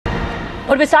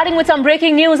But we're starting with some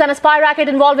breaking news and a spy racket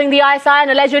involving the ISI,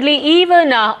 and allegedly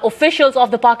even officials of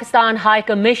the Pakistan High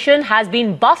Commission has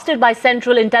been busted by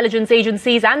central intelligence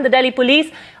agencies and the Delhi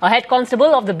police. A head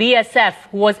constable of the BSF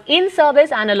who was in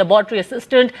service and a laboratory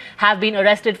assistant have been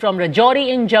arrested from Rajouri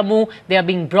in Jammu. They are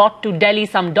being brought to Delhi.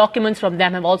 Some documents from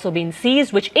them have also been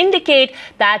seized, which indicate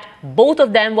that both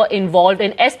of them were involved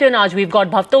in espionage. We've got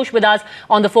Bhavtosh with us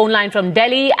on the phone line from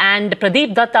Delhi and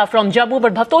Pradeep Datta from Jammu.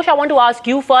 But Bhavtosh, I want to ask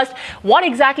you first, what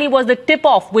exactly was the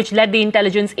tip-off which led the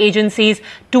intelligence agencies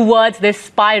towards this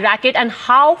spy racket, and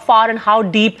how far and how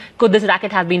deep could this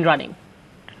racket have been running?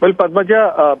 Well,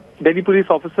 Padmaja, Delhi police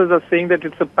officers are saying that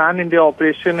it's a pan-India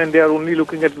operation and they are only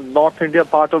looking at North India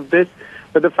part of this.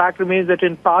 But the fact remains that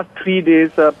in past 3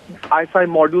 days, ISI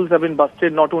modules have been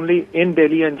busted not only in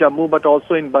Delhi and Jammu, but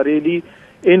also in Bareilly,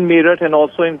 in Meerut and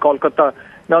also in Kolkata.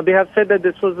 Now, they have said that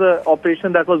this was an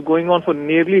operation that was going on for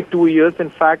nearly 2 years. In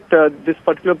fact, this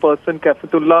particular person,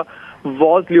 Kaifatullah,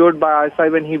 was lured by ISI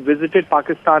when he visited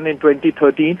Pakistan in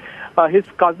 2013. His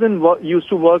cousin used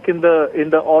to work in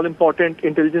the all-important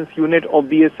intelligence unit of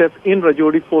BSF in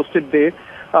Rajouri, posted there.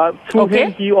 Through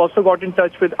him, he also got in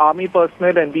touch with army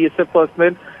personnel and BSF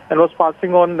personnel and was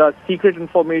passing on secret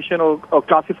information or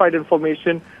classified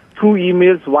information through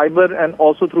emails, Viber, and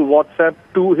also through WhatsApp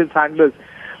to his handlers.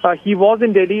 He was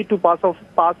in Delhi to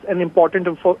pass an important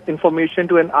information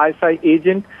to an ISI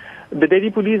agent. The Delhi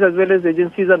police as well as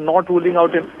agencies are not ruling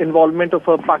out involvement of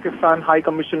a Pakistan High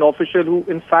Commission official who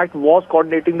in fact was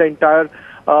coordinating the entire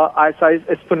ISI's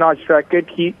espionage racket.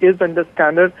 He is under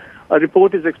scanner. A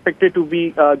report is expected to be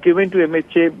given to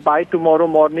MHA by tomorrow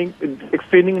morning,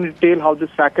 explaining in detail how this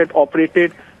racket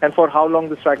operated and for how long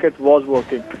this racket was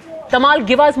working. Tamal,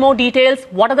 give us more details.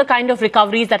 What are the kind of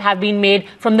recoveries that have been made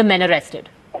from the men arrested?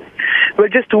 Well,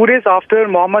 just 2 days after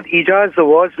Mohammad Ijaz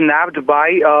was nabbed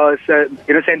by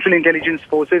Central Intelligence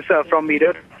Forces from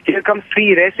Meerut, here comes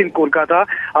 3 arrests in Kolkata.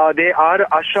 They are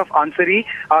Ashraf Ansari,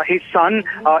 his son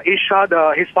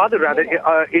Irshad, his father rather,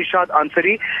 Irshad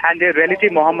Ansari, and their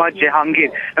relative Mohammad Jahangir.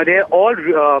 They are all,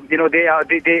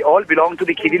 they all belong to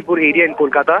the Khidilpur area in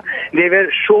Kolkata. They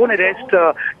were shown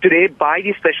arrest today by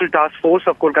the Special Task Force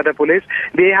of Kolkata Police.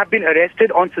 They have been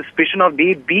arrested on suspicion of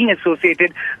being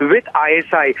associated with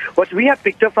ISI. What we have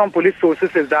picked up from police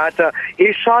sources is that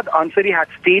Irshad Ansari had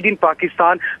stayed in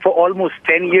Pakistan for almost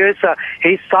 10 years.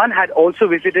 His son had also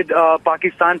visited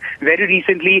Pakistan very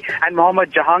recently, and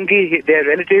Mohammad Jahangir, their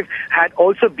relative, had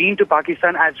also been to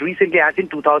Pakistan as recently as in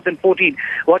 2014.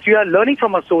 What we are learning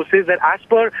from our sources that as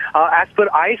per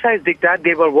ISI's diktat,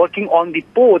 they were working on the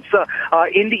ports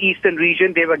in the eastern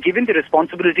region. They were given the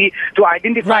responsibility to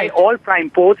identify all prime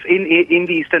ports in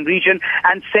the eastern region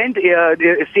and send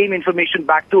the same information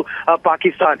back to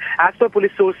Pakistan. As per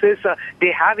police sources,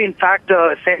 they have in fact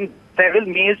sent several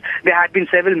mails. There had been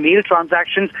several mail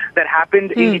transactions that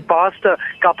happened in the past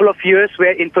couple of years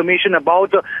where information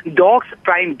about docks,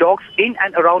 prime docks in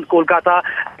and around Kolkata,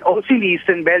 also in the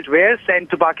eastern belt, were sent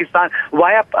to Pakistan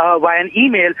via an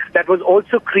email that was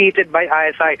also created by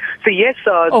ISI. So yes,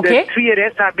 the 3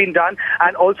 arrests have been done.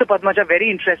 And also, Padmaja, very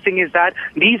interesting is that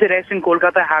these arrests in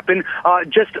Kolkata happened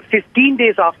just 15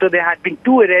 days after there had been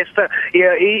 2 arrests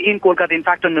in Kolkata. In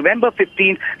fact, on November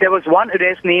 15th, there was one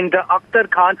arrest named Akhtar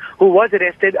Khan, who was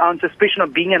arrested on suspicion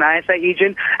of being an ISI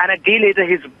agent, and a day later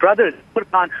his brother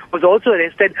Khan was also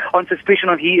arrested on suspicion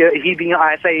of he being an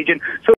ISI agent. So